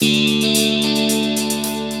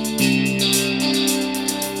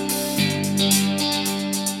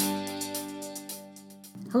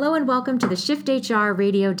welcome to the Shift HR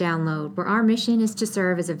radio download, where our mission is to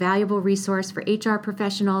serve as a valuable resource for HR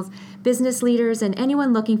professionals, business leaders, and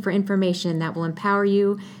anyone looking for information that will empower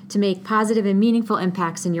you to make positive and meaningful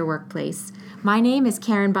impacts in your workplace. My name is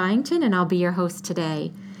Karen Byington, and I'll be your host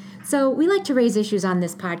today. So we like to raise issues on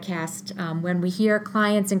this podcast when we hear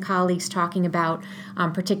clients and colleagues talking about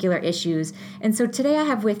particular issues. And so today I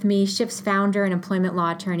have with me Shift's founder and employment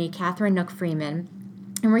law attorney, Catherine Nook Freeman.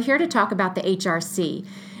 And we're here to talk about the HRC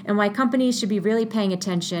and why companies should be really paying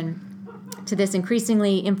attention to this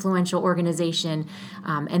increasingly influential organization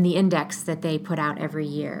and the index that they put out every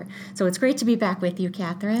year. So it's great to be back with you,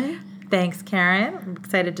 Catherine. Thanks, Karen. I'm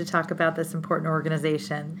excited to talk about this important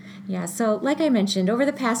organization. Yeah, so like I mentioned, over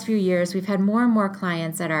the past few years, we've had more and more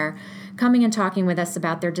clients that are coming and talking with us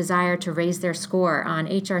about their desire to raise their score on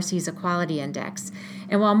HRC's Equality Index.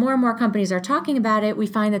 And while more and more companies are talking about it, we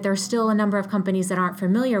find that there are still a number of companies that aren't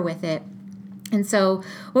familiar with it. And so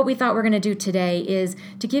what we thought we're going to do today is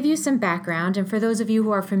to give you some background, and for those of you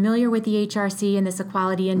who are familiar with the HRC and this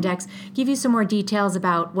Equality Index, give you some more details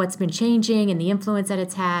about what's been changing and the influence that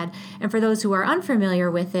it's had. And for those who are unfamiliar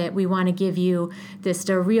with it, we want to give you just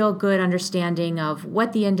a real good understanding of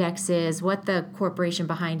what the index is, what the corporation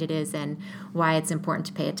behind it is, and why it's important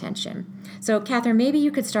to pay attention. So, Catherine, maybe you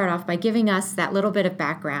could start off by giving us that little bit of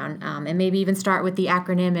background and maybe even start with the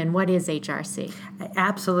acronym and what is HRC?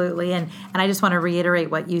 Absolutely. And I just want to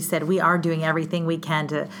reiterate what you said. We are doing everything we can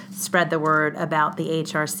to spread the word about the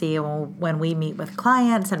HRC. When we meet with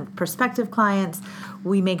clients and prospective clients,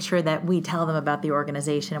 we make sure that we tell them about the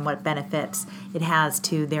organization and what benefits it has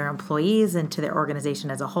to their employees and to their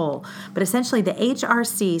organization as a whole. But essentially, the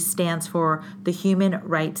HRC stands for the Human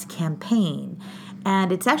Rights Campaign.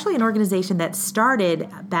 And it's actually an organization that started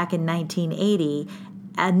back in 1980.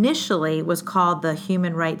 Initially was called the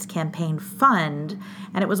Human Rights Campaign Fund,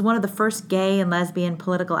 and it was one of the first gay and lesbian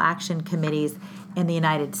political action committees in the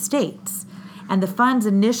United States. And the fund's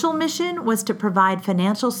initial mission was to provide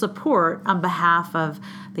financial support on behalf of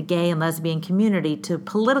the gay and lesbian community to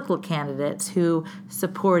political candidates who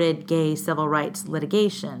supported gay civil rights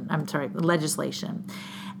legislation.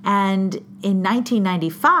 And in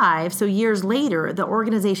 1995, so years later, the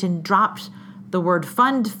organization dropped the word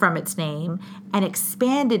fund from its name and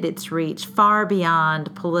expanded its reach far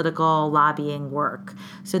beyond political lobbying work,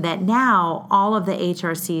 so that now all of the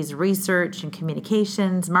HRC's research and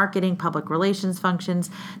communications, marketing, public relations functions,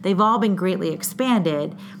 they've all been greatly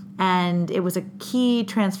expanded. And it was a key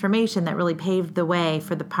transformation that really paved the way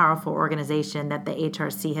for the powerful organization that the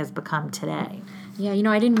HRC has become today. Yeah,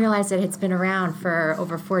 I didn't realize that it's been around for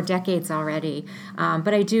over 4 decades already.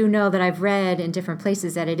 But I do know that I've read in different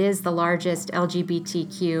places that it is the largest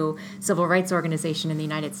LGBTQ civil rights organization in the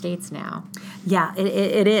United States now. Yeah,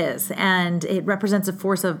 it is. And it represents a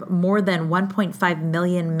force of more than 1.5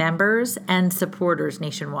 million members and supporters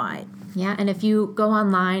nationwide. Yeah, and if you go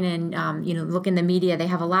online and look in the media, they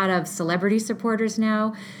have a lot of celebrity supporters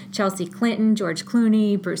now. Chelsea Clinton, George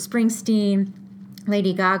Clooney, Bruce Springsteen,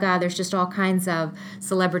 Lady Gaga. There's just all kinds of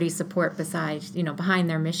celebrity support behind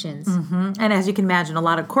their missions. Mm-hmm. And as you can imagine, a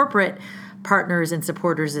lot of corporate partners and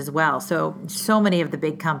supporters as well. So many of the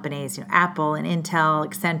big companies, Apple and Intel,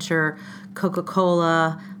 Accenture,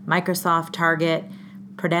 Coca-Cola, Microsoft, Target,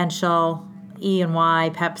 Prudential,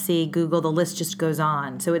 E&Y, Pepsi, Google, the list just goes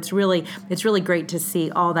on. So it's really great to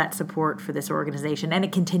see all that support for this organization, and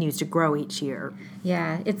it continues to grow each year.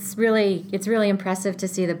 Yeah, it's really impressive to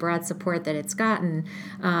see the broad support that it's gotten,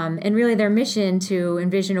 and really their mission to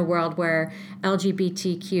envision a world where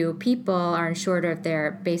LGBTQ people are ensured of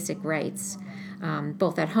their basic rights,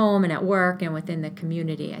 both at home and at work and within the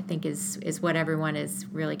community, I think is what everyone is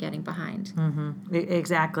really getting behind. Mm-hmm.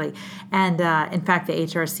 Exactly. And in fact, the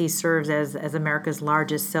HRC serves as America's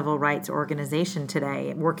largest civil rights organization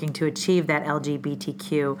today, working to achieve that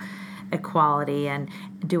LGBTQ equality and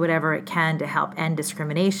do whatever it can to help end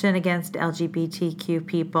discrimination against LGBTQ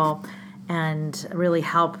people and really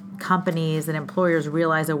help companies and employers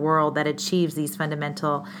realize a world that achieves these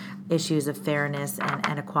fundamental issues of fairness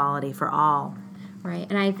and equality for all. Right,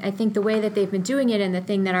 and I think the way that they've been doing it and the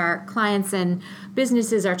thing that our clients and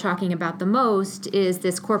businesses are talking about the most is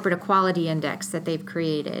this corporate equality index that they've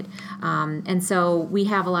created. And so we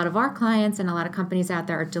have a lot of our clients and a lot of companies out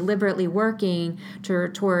there are deliberately working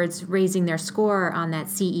towards raising their score on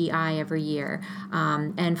that CEI every year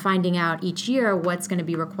and finding out each year what's going to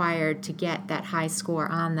be required to get that high score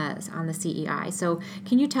on the CEI. So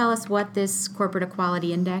can you tell us what this corporate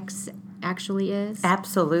equality index actually is?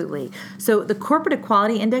 Absolutely. So the Corporate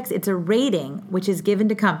Equality Index, it's a rating which is given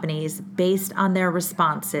to companies based on their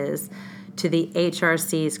responses to the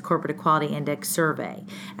HRC's Corporate Equality Index survey.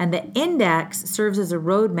 And the index serves as a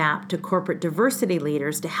roadmap to corporate diversity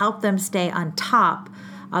leaders to help them stay on top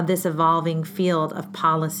of this evolving field of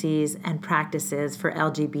policies and practices for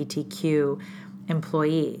LGBTQ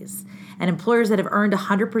employees. And employers that have earned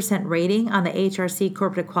 100% rating on the HRC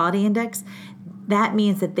Corporate Equality Index, that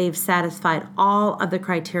means that they've satisfied all of the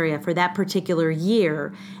criteria for that particular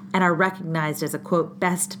year and are recognized as a, quote,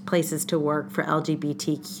 best places to work for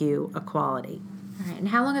LGBTQ equality. All right. And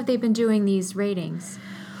how long have they been doing these ratings?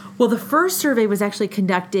 Well, the first survey was actually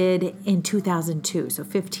conducted in 2002, so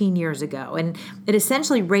 15 years ago, and it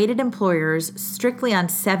essentially rated employers strictly on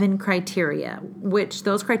 7 criteria, which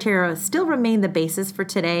those criteria still remain the basis for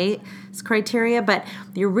today's criteria, but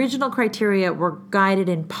the original criteria were guided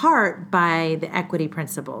in part by the equity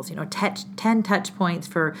principles, 10 touch points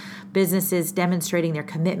for businesses demonstrating their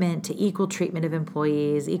commitment to equal treatment of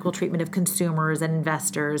employees, equal treatment of consumers and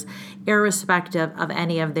investors, irrespective of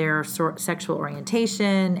any of their sexual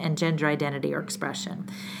orientation and gender identity or expression.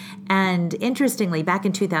 And interestingly, back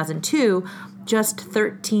in 2002, just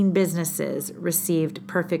 13 businesses received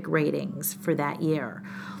perfect ratings for that year.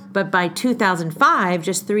 But by 2005,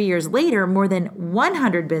 just 3 years later, more than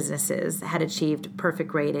 100 businesses had achieved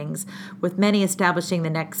perfect ratings, with many establishing the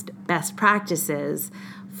next best practices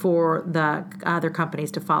for the other companies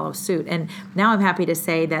to follow suit. And now I'm happy to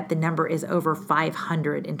say that the number is over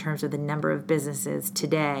 500 in terms of the number of businesses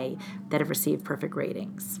today that have received perfect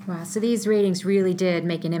ratings. Wow, so these ratings really did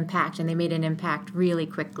make an impact, and they made an impact really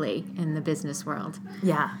quickly in the business world.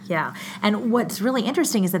 Yeah. And what's really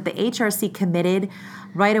interesting is that the HRC committed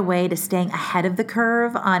right away to staying ahead of the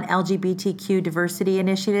curve on LGBTQ diversity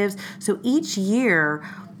initiatives. So each year,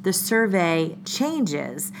 the survey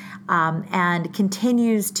changes and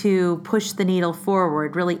continues to push the needle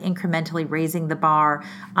forward, really incrementally raising the bar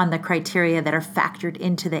on the criteria that are factored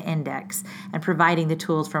into the index and providing the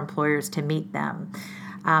tools for employers to meet them.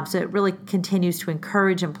 So it really continues to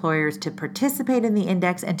encourage employers to participate in the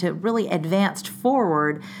index and to really advance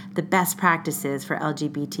forward the best practices for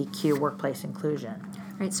LGBTQ workplace inclusion.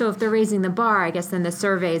 Right. So if they're raising the bar, I guess then the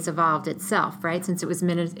survey's evolved itself, right? Since it was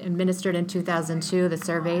administered in 2002, the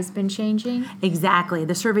survey's been changing? Exactly.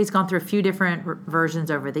 The survey's gone through a few different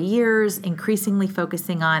versions over the years, increasingly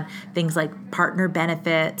focusing on things like partner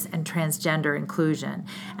benefits and transgender inclusion.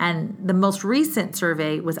 And the most recent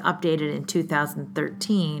survey was updated in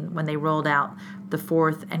 2013 when they rolled out the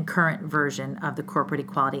 4th and current version of the Corporate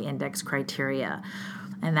Equality Index criteria.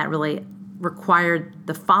 And that really required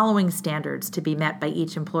the following standards to be met by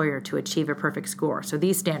each employer to achieve a perfect score. So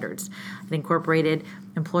these standards incorporated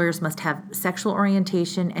employers must have sexual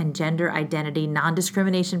orientation and gender identity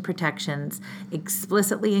non-discrimination protections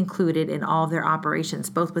explicitly included in all of their operations,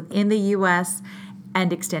 both within the U.S.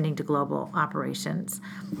 and extending to global operations.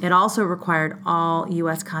 It also required all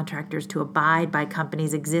U.S. contractors to abide by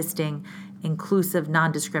companies' existing inclusive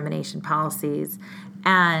non-discrimination policies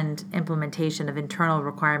and implementation of internal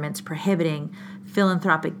requirements prohibiting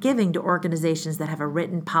philanthropic giving to organizations that have a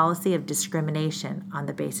written policy of discrimination on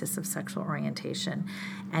the basis of sexual orientation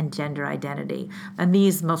and gender identity. And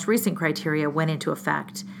these most recent criteria went into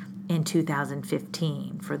effect in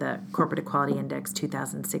 2015 for the Corporate Equality Index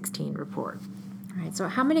 2016 report. All right, so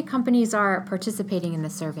how many companies are participating in the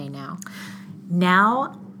survey now?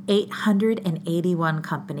 Now, 881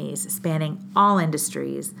 companies spanning all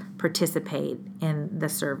industries participate in the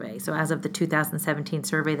survey. So as of the 2017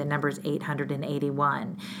 survey, the number is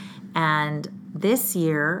 881. And this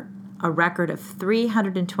year, a record of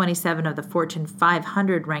 327 of the Fortune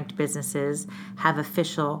 500 ranked businesses have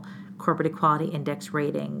official Corporate Equality Index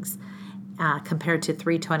ratings compared to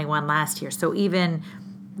 321 last year. So even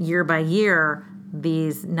year by year,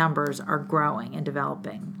 these numbers are growing and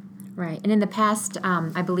developing. Right. And in the past,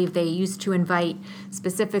 I believe they used to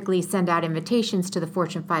specifically send out invitations to the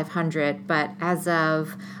Fortune 500. But as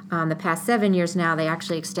of the past 7 years now, they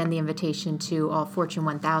actually extend the invitation to all Fortune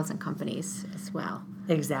 1000 companies as well.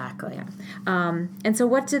 Exactly. Yeah. And so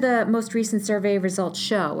what do the most recent survey results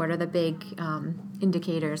show? What are the big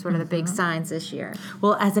indicators? What are the big signs this year?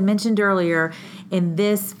 Well, as I mentioned earlier, in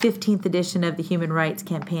this 15th edition of the Human Rights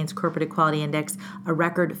Campaign's Corporate Equality Index, a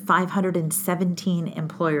record 517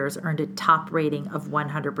 employers earned a top rating of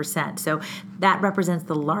 100%. So that represents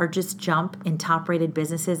the largest jump in top-rated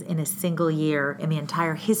businesses in a single year in the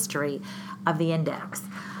entire history of the index.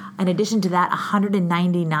 In addition to that,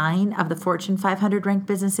 199 of the Fortune 500 ranked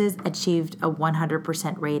businesses achieved a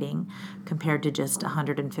 100% rating compared to just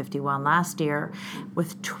 151 last year,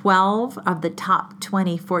 with 12 of the top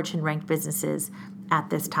 20 Fortune ranked businesses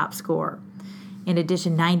at this top score. In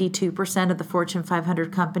addition, 92% of the Fortune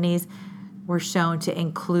 500 companies were shown to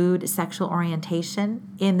include sexual orientation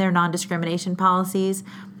in their non-discrimination policies,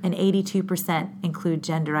 and 82% include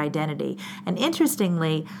gender identity. And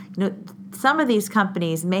interestingly, some of these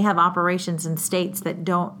companies may have operations in states that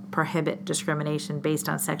don't prohibit discrimination based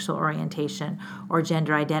on sexual orientation or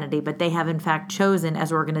gender identity, but they have in fact chosen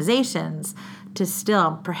as organizations to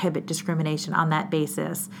still prohibit discrimination on that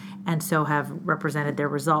basis, and so have represented their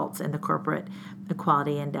results in the Corporate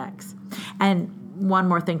Equality Index. And one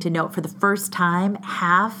more thing to note, for the first time,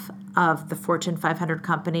 half of the Fortune 500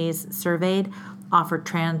 companies surveyed offered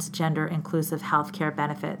transgender inclusive healthcare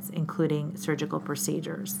benefits, including surgical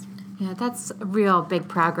procedures. Yeah, that's real big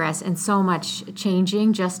progress and so much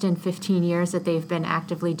changing just in 15 years that they've been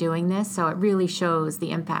actively doing this. So it really shows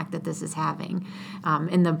the impact that this is having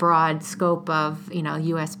in the broad scope of,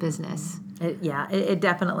 U.S. business. It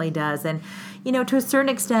definitely does. And, to a certain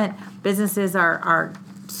extent, businesses are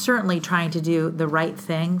certainly trying to do the right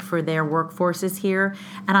thing for their workforces here.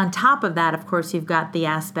 And on top of that, of course, you've got the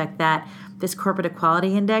aspect that this Corporate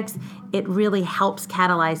Equality Index, it really helps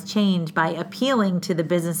catalyze change by appealing to the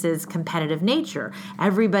business's competitive nature.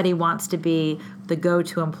 Everybody wants to be the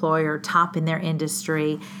go-to employer, top in their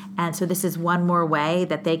industry. And so this is one more way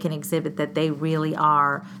that they can exhibit that they really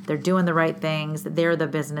are. They're doing the right things. They're the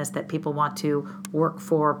business that people want to work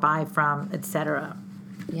for, buy from, etc.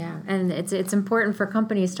 Yeah, and it's important for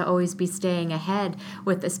companies to always be staying ahead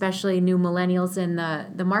with especially new millennials in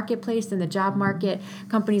the marketplace, in the job market.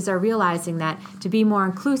 Companies are realizing that to be more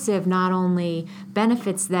inclusive not only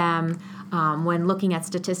benefits them when looking at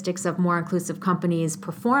statistics of more inclusive companies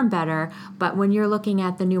perform better, but when you're looking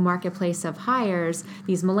at the new marketplace of hires,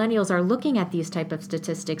 these millennials are looking at these type of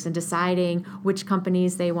statistics and deciding which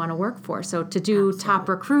companies they want to work for. So to do Absolutely. Top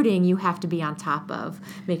recruiting, you have to be on top of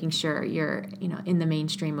making sure you're in the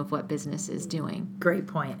mainstream of what business is doing. Great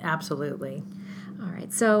point. Absolutely. All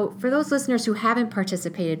right. So for those listeners who haven't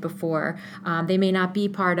participated before, they may not be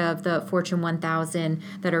part of the Fortune 1000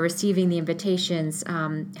 that are receiving the invitations.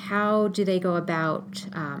 How do they go about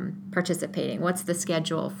participating? What's the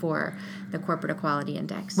schedule for the Corporate Equality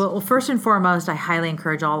Index? Well, first and foremost, I highly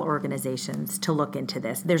encourage all organizations to look into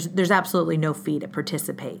this. There's absolutely no fee to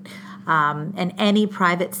participate. And any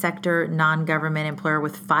private sector, non-government employer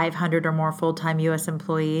with 500 or more full-time U.S.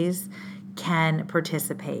 employees can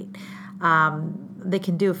participate. They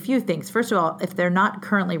can do a few things. First of all, if they're not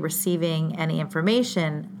currently receiving any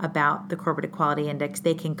information about the Corporate Equality Index,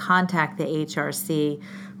 they can contact the HRC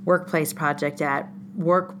Workplace Project at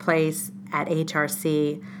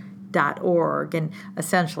workplace@hrc.org. And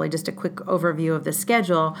essentially, just a quick overview of the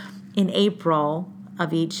schedule, in April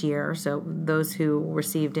of each year, so those who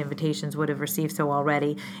received invitations would have received so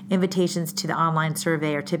already, invitations to the online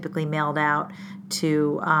survey are typically mailed out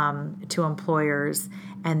to employers.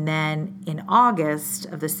 And then in August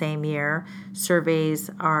of the same year,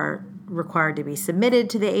 surveys are required to be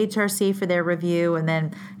submitted to the HRC for their review. And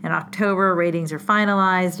then in October, ratings are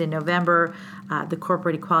finalized. In November, the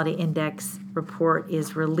Corporate Equality Index report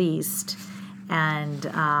is released. And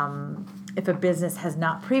if a business has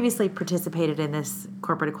not previously participated in this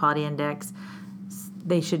Corporate Equality Index,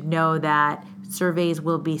 they should know that surveys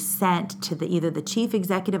will be sent to either the chief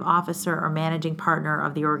executive officer or managing partner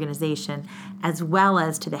of the organization, as well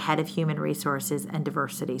as to the head of human resources and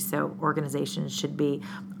diversity. So organizations should be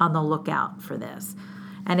on the lookout for this.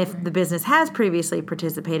 And if the business has previously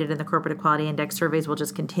participated in the Corporate Equality Index, surveys will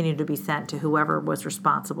just continue to be sent to whoever was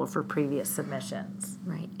responsible for previous submissions.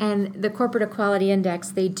 Right. And the Corporate Equality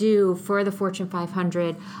Index, they do for the Fortune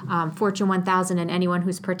 500, Fortune 1000, and anyone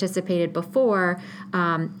who's participated before,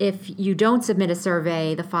 if you don't submit a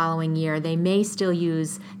survey the following year, they may still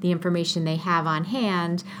use the information they have on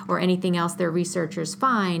hand or anything else their researchers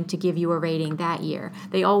find to give you a rating that year.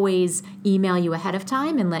 They always email you ahead of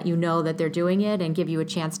time and let you know that they're doing it and give you a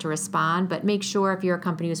chance to respond, but make sure if you're a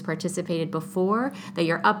company who's participated before that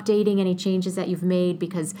you're updating any changes that you've made,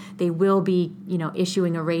 because they will be,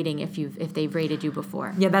 issuing a rating if they've rated you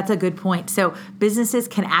before. Yeah, that's a good point. So businesses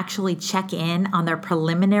can actually check in on their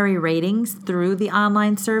preliminary ratings through the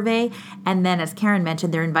online survey, and then, as Karen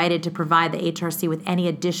mentioned, they're invited to provide the HRC with any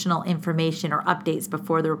additional information or updates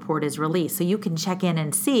before the report is released. So you can check in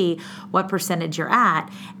and see what percentage you're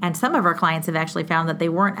at, and some of our clients have actually found that they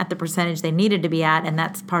weren't at the percentage they needed to be at, and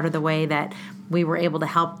that's part of the way that we were able to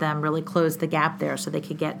help them really close the gap there so they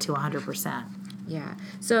could get to 100%. Yeah.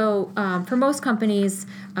 So for most companies,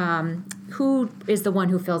 who is the one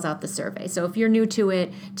who fills out the survey? So if you're new to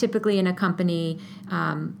it, typically in a company,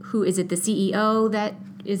 who is it, the CEO that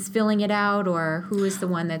is filling it out, or who is the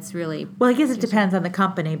one that's really? Well, I guess it depends on the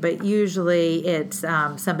company, but usually it's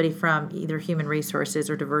somebody from either human resources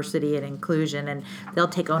or diversity and inclusion, and they'll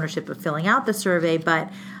take ownership of filling out the survey,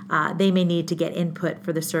 but they may need to get input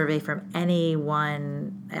for the survey from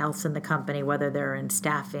anyone else in the company, whether they're in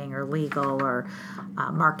staffing or legal or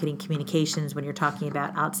marketing communications when you're talking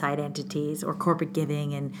about outside entities, or corporate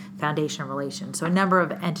giving and foundation relations. So a number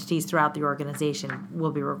of entities throughout the organization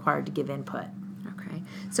will be required to give input. Okay.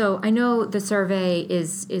 So I know the survey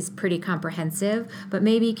is pretty comprehensive, but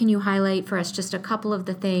maybe can you highlight for us just a couple of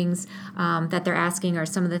the things that they're asking, or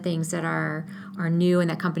some of the things that are new and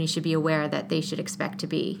that companies should be aware that they should expect to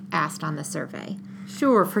be asked on the survey?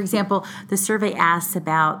 Sure. For example, the survey asks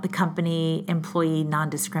about the company employee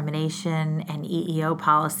non-discrimination and EEO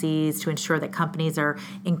policies to ensure that companies are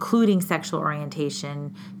including sexual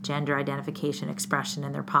orientation, gender identification, expression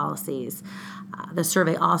in their policies. The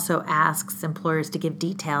survey also asks employers to give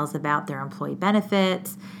details about their employee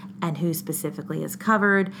benefits and who specifically is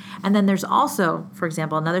covered. And then there's also, for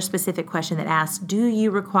example, another specific question that asks, do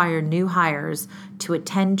you require new hires to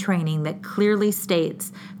attend training that clearly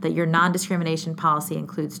states that your non-discrimination policy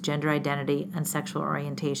includes gender identity and sexual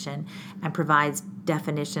orientation and provides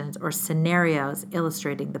definitions or scenarios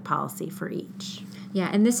illustrating the policy for each? Yeah,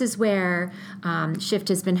 and this is where Shift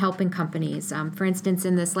has been helping companies. For instance,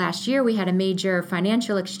 in this last year, we had a major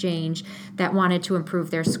financial exchange that wanted to improve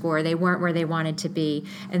their score. They weren't where they wanted to be.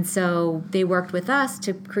 And so they worked with us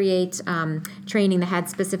to create training that had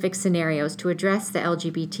specific scenarios to address the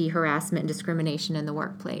LGBT harassment and discrimination in the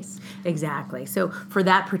workplace. Exactly. So for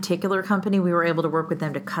that particular company, we were able to work with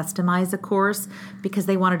them to customize a course because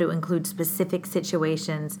they wanted to include specific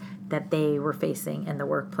situations that they were facing in the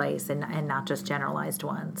workplace and not just generalized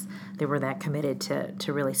ones. They were that committed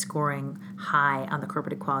to really scoring high on the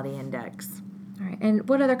Corporate Equality Index. All right. And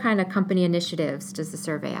what other kind of company initiatives does the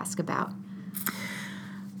survey ask about?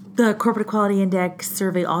 The Corporate Equality Index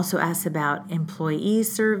survey also asks about employee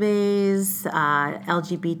surveys,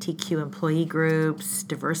 LGBTQ employee groups,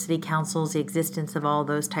 diversity councils, the existence of all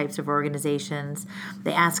those types of organizations.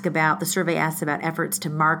 The survey asks about efforts to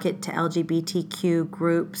market to LGBTQ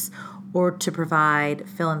groups or to provide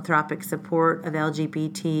philanthropic support of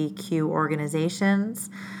LGBTQ organizations.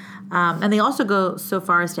 And they also go so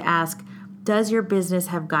far as to ask, does your business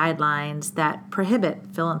have guidelines that prohibit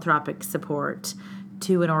philanthropic support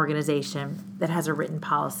to an organization that has a written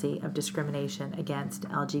policy of discrimination against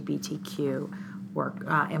LGBTQ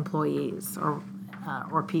employees or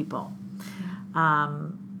people?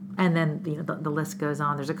 And then the list goes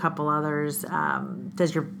on. There's a couple others.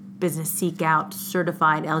 Does your business seek out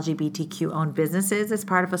certified LGBTQ-owned businesses as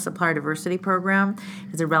part of a supplier diversity program?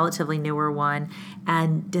 It's a relatively newer one.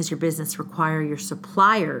 And does your business require your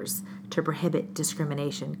suppliers to prohibit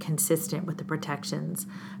discrimination consistent with the protections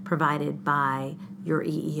provided by your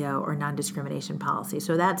EEO or non-discrimination policy?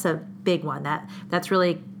 So that's a big one. That's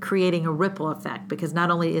really creating a ripple effect, because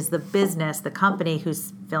not only is the business, the company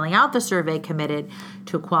who's filling out the survey, committed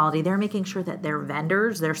to equality, they're making sure that their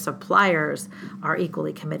vendors, their suppliers, are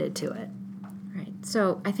equally committed to it. Right.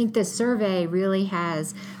 So I think this survey really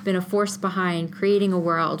has been a force behind creating a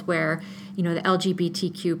world where the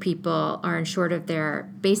LGBTQ people are ensured of their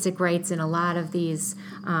basic rights in a lot of these,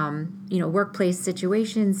 workplace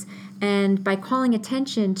situations. And by calling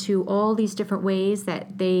attention to all these different ways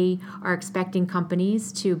that they are expecting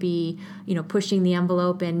companies to be, pushing the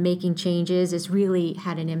envelope and making changes, has really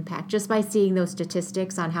had an impact. Just by seeing those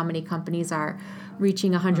statistics on how many companies are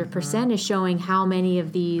reaching 100% is showing how many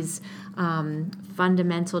of these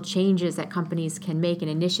fundamental changes that companies can make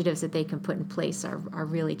and initiatives that they can put in place are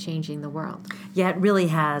really changing the world. Yeah, it really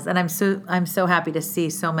has. And I'm so happy to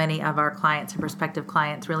see so many of our clients and prospective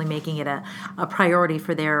clients really making it a priority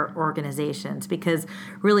for their organizations, because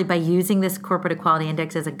really by using this Corporate Equality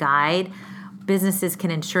Index as a guide, businesses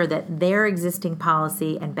can ensure that their existing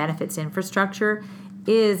policy and benefits infrastructure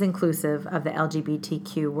is inclusive of the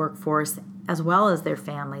LGBTQ workforce as well as their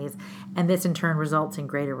families, and this in turn results in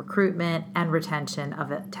greater recruitment and retention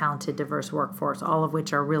of a talented, diverse workforce, all of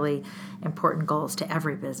which are really important goals to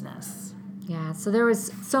every business. Yeah, so there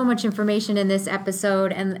was so much information in this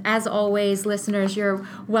episode, and as always, listeners, you're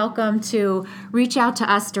welcome to reach out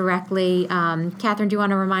to us directly. Catherine, do you want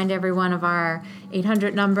to remind everyone of our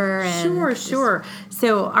 800 number? Sure.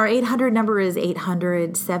 So our 800 number is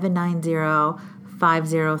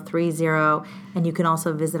 800-790-5030, and you can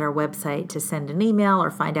also visit our website to send an email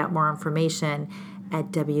or find out more information at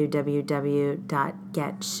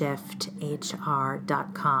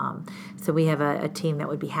www.getShiftHR.com. So we have a team that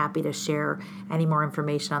would be happy to share any more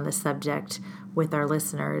information on this subject with our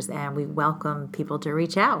listeners, and we welcome people to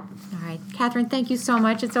reach out. All right. Catherine, thank you so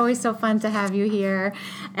much. It's always so fun to have you here.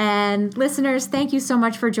 And listeners, thank you so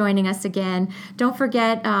much for joining us again. Don't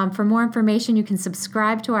forget, for more information, you can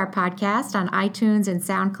subscribe to our podcast on iTunes and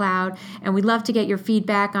SoundCloud. And we'd love to get your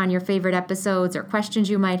feedback on your favorite episodes or questions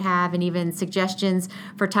you might have, and even suggestions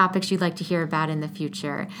for topics you'd like to hear about in the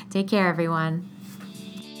future. Take care, everyone.